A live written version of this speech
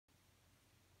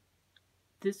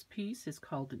This piece is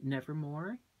called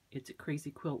Nevermore. It's a crazy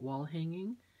quilt wall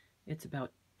hanging. It's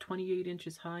about 28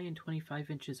 inches high and 25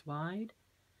 inches wide.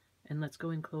 And let's go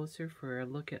in closer for a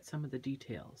look at some of the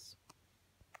details.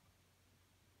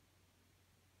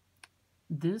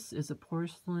 This is a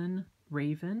porcelain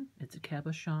raven. It's a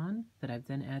cabochon that I've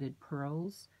then added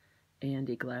pearls and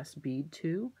a glass bead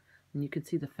to. And you can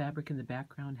see the fabric in the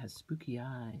background has spooky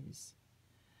eyes.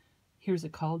 Here's a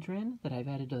cauldron that I've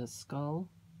added a skull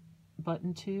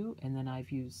button to, and then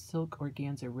I've used silk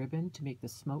organza ribbon to make the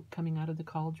smoke coming out of the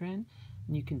cauldron.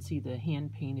 And you can see the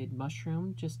hand-painted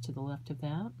mushroom just to the left of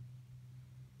that.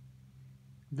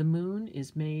 The moon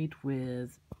is made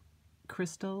with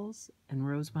crystals and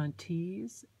rosemont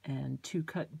teas and 2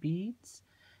 cut beads,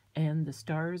 and the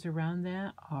stars around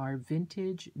that are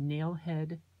vintage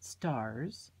nailhead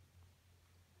stars.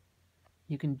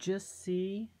 You can just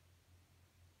see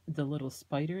the little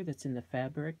spider that's in the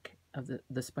fabric of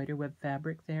the spiderweb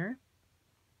fabric there.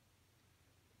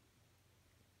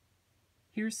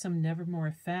 Here's some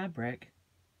Nevermore fabric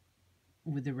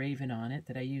with the raven on it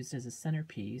that I used as a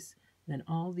centerpiece. Then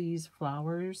all these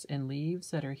flowers and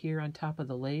leaves that are here on top of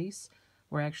the lace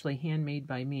were actually handmade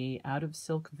by me out of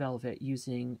silk velvet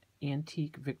using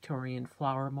antique Victorian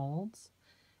flower molds.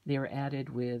 They were added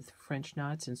with French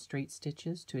knots and straight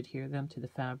stitches to adhere them to the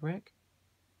fabric.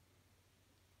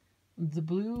 The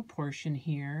blue portion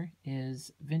here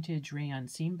is vintage rayon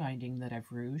seam binding that I've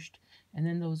ruched, and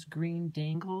then those green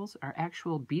dangles are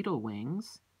actual beetle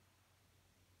wings.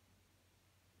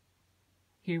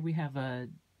 Here we have a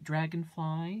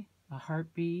dragonfly, a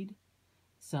heart bead,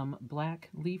 some black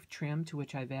leaf trim to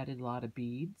which I've added a lot of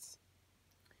beads.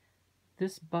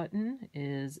 This button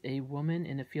is a woman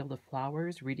in a field of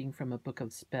flowers reading from a book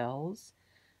of spells.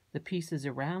 The pieces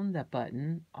around that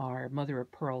button are mother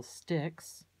of pearl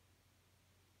sticks.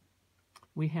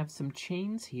 We have some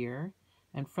chains here,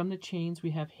 and from the chains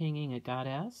we have hanging a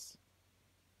goddess,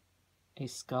 a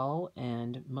skull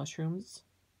and mushrooms,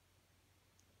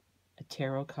 a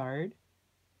tarot card,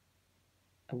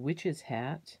 a witch's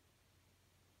hat,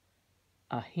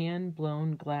 a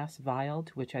hand-blown glass vial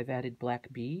to which I've added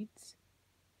black beads,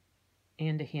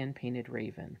 and a hand-painted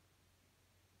raven.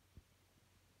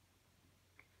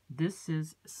 This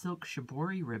is silk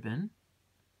shibori ribbon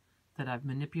that I've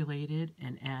manipulated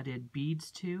and added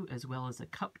beads to, as well as a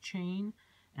cup chain,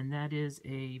 and that is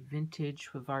a vintage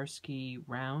Swarovski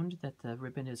round that the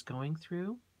ribbon is going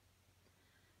through.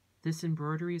 This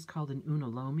embroidery is called an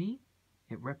unolomi.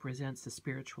 It represents the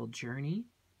spiritual journey.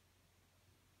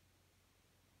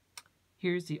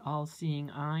 Here's the all-seeing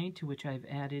eye to which I've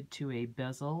added to a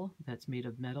bezel that's made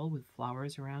of metal with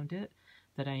flowers around it,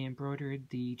 that I embroidered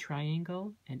the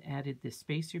triangle and added the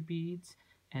spacer beads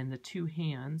and the 2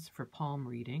 hands for palm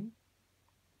reading.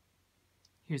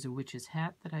 Here's a witch's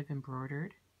hat that I've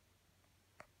embroidered,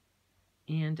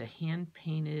 and a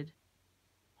hand-painted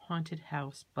haunted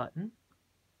house button.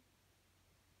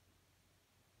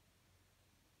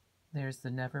 There's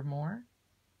the Nevermore.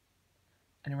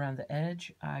 And around the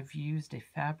edge, I've used a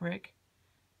fabric,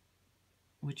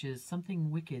 which is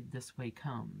Something Wicked This Way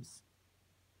Comes.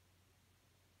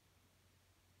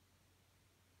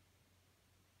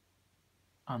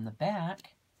 On the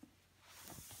back,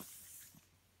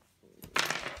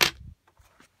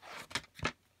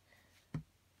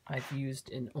 I've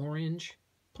used an orange,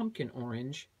 pumpkin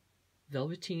orange,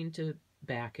 velveteen to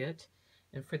back it.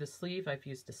 And for the sleeve, I've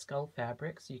used a skull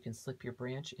fabric so you can slip your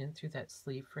branch in through that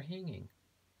sleeve for hanging.